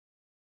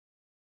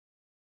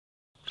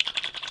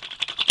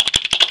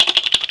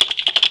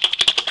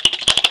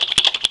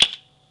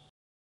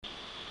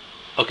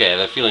Okay, I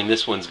have a feeling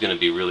this one's going to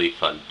be really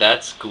fun.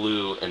 That's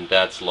glue and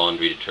that's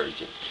laundry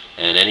detergent.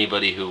 And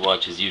anybody who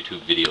watches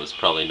YouTube videos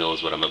probably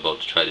knows what I'm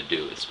about to try to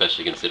do,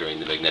 especially considering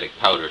the magnetic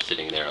powder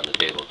sitting there on the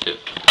table too.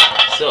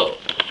 So,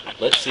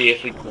 let's see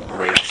if we can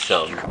make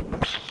some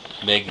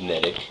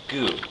magnetic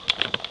goo.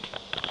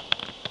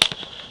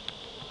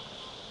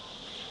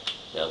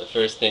 Now the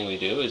first thing we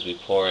do is we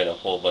pour in a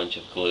whole bunch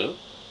of glue.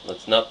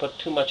 Let's not put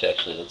too much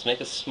actually, let's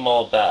make a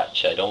small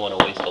batch. I don't want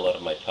to waste a lot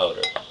of my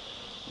powder.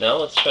 Now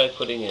let's try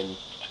putting in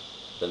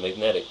the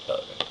magnetic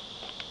powder.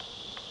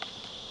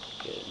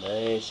 Get it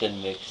nice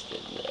and mixed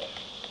in there.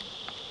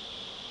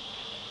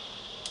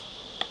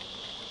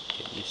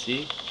 Can you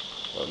see?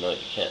 Oh no, you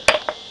can't.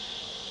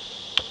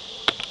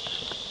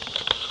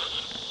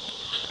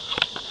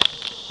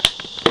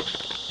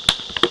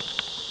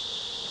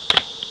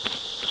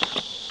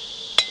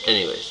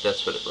 Anyways,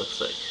 that's what it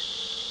looks like.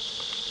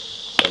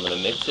 So I'm going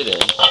to mix it in.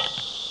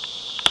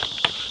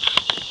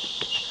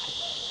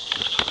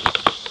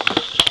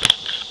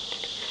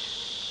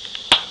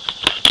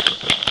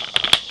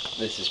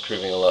 This is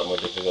proving a lot more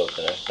difficult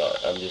than I thought.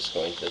 I'm just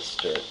going to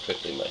stir it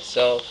quickly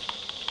myself,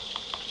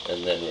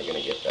 and then we're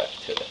going to get back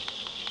to it.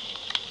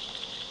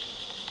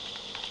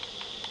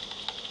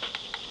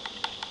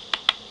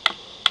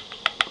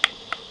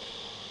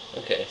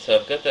 Okay, so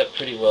I've got that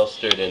pretty well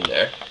stirred in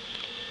there.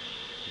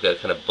 I've got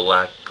kind of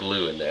black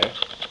glue in there.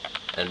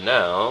 And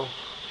now,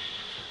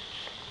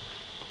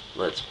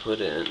 let's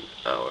put in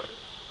our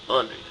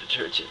laundry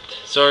detergent.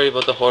 Sorry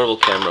about the horrible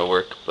camera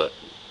work, but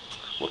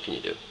what can you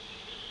do?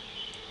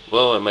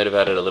 Whoa, I might have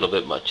added a little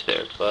bit much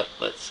there, but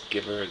let's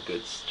give her a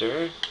good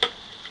stir.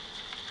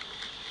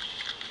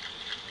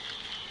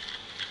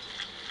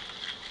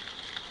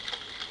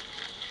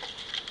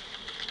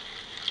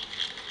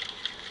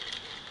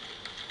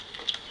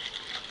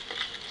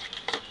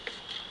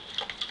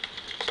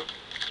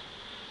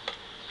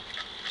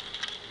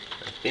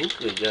 I think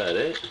we got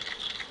it.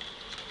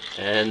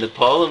 And the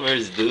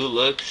polymers do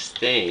look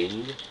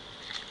stained.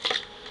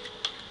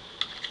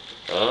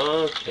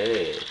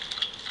 Okay,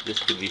 this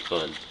could be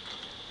fun.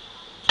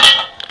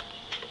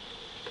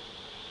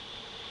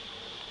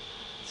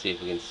 Let's see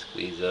if we can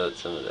squeeze out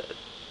some of that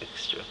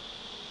extra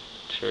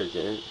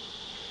detergent.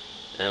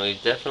 And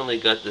we've definitely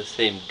got the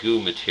same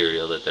goo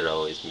material that they're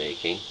always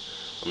making.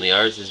 Only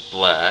ours is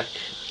black,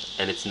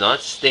 and it's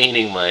not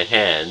staining my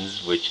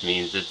hands, which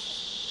means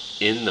it's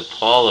in the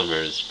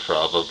polymers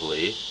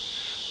probably.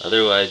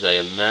 Otherwise, I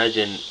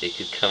imagine it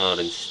could come out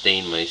and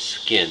stain my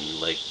skin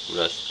like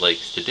Rust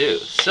likes to do.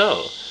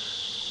 So,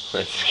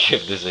 let's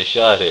give this a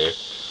shot here.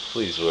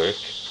 Please work.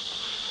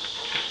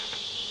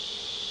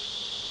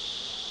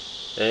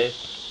 Hey.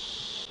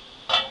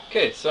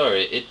 Okay,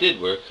 sorry, it did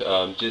work.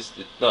 Just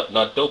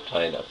not doped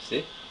high enough.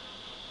 See?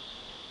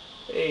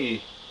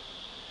 Hey.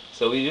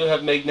 So we do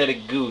have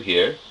magnetic goo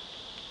here.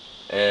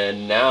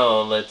 And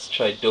now let's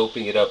try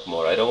doping it up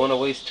more. I don't want to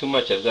waste too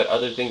much. I've got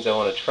other things I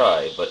want to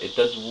try, but it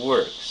does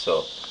work.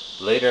 So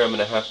later I'm going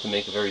to have to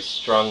make a very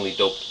strongly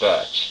doped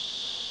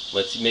batch.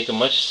 Let's make a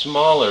much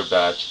smaller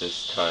batch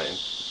this time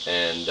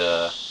and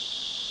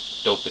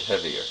dope it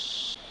heavier.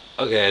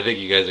 Okay, I think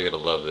you guys are going to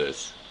love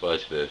this.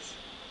 Watch this.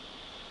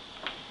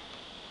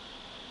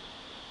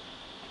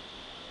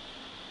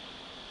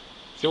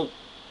 So,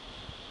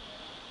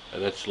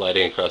 and that's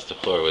sliding across the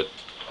floor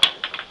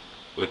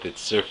with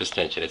its surface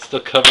tension. It's still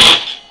covered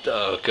in,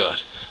 oh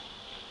god.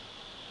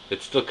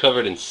 It's still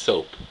covered in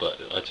soap, but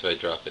watch if I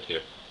drop it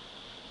here.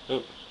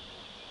 Oh.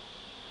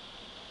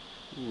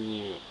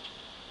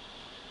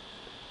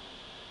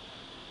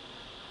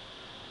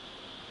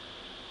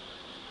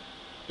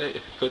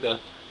 Hey, go down,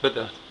 go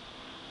down,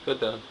 go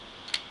down.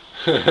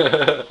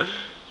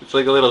 It's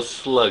like a little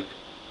slug.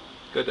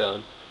 Go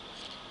down.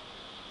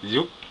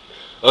 Yoop.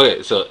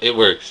 Okay, so it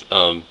works.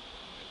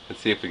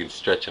 Let's see if we can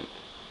stretch him.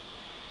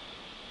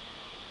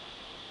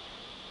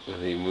 Will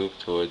he move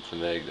towards the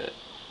magnet?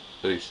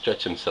 Will he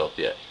stretch himself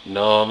yet?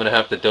 No, I'm gonna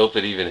have to dope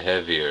it even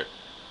heavier.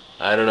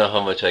 I don't know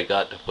how much I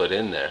got to put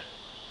in there.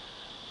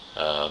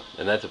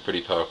 And that's a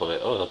pretty powerful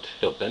magnet. Oh,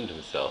 he'll bend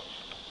himself.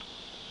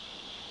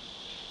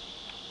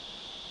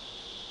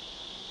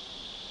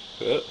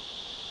 Oh,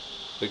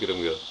 look at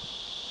him go.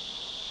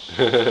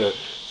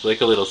 It's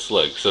like a little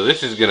slug. So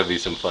this is gonna be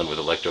some fun with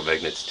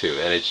electromagnets too,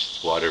 and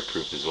it's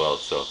waterproof as well.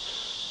 So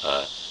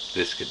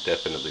this could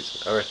definitely,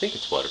 or I think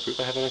it's waterproof.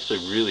 I haven't actually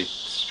really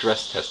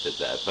stress tested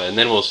that, but and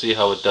then we'll see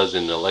how it does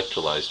in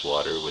electrolyzed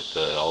water with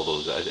all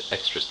those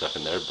extra stuff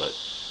in there. But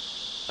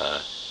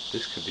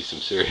this could be some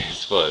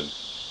serious fun.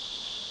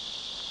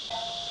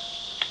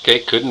 Okay,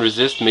 couldn't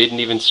resist, made an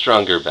even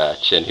stronger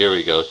batch, and here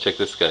we go. Check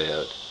this guy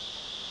out.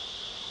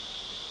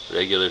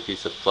 Regular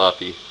piece of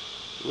floppy.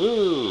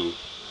 Woo!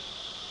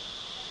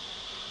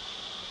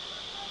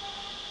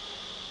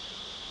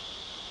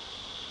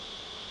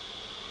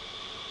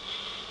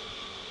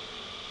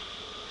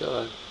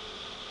 God.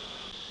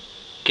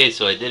 Okay,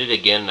 so I did it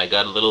again, and I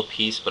got a little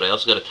piece, but I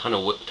also got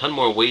a ton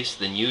more waste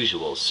than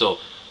usual. So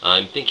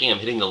I'm thinking I'm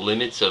hitting the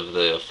limits of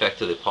the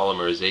effect of the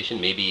polymerization.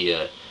 Maybe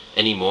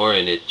any more,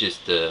 and it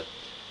just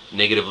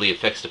negatively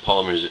affects the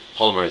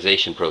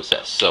polymerization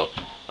process. So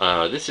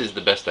this is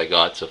the best I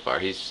got so far.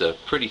 He's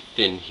pretty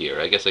thin here.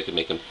 I guess I could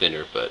make him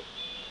thinner, but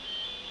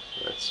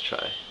let's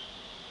try.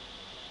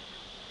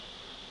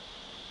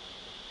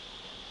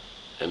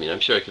 I mean,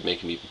 I'm sure I could make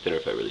him even thinner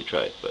if I really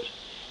tried, but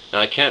now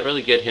I can't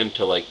really get him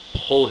to like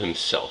pull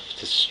himself,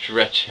 to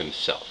stretch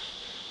himself.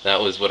 That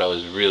was what I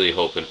was really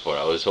hoping for.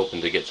 I was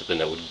hoping to get something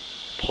that would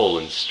pull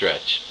and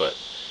stretch, but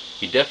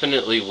he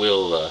definitely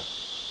will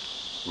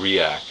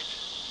react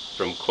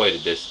from quite a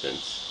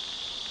distance.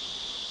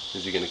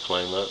 Is he going to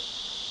climb up?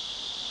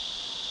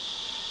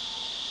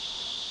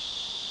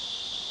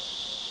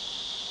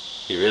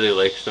 He really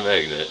likes the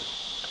magnet,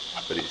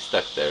 but he's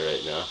stuck there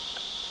right now.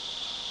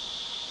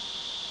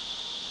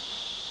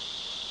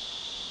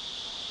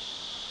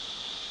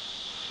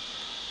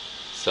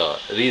 So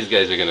these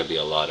guys are going to be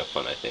a lot of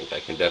fun, I think.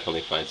 I can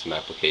definitely find some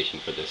application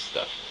for this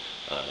stuff.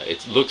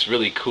 It looks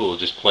really cool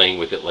just playing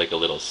with it like a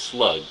little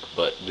slug,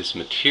 but this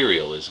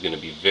material is going to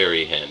be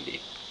very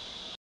handy.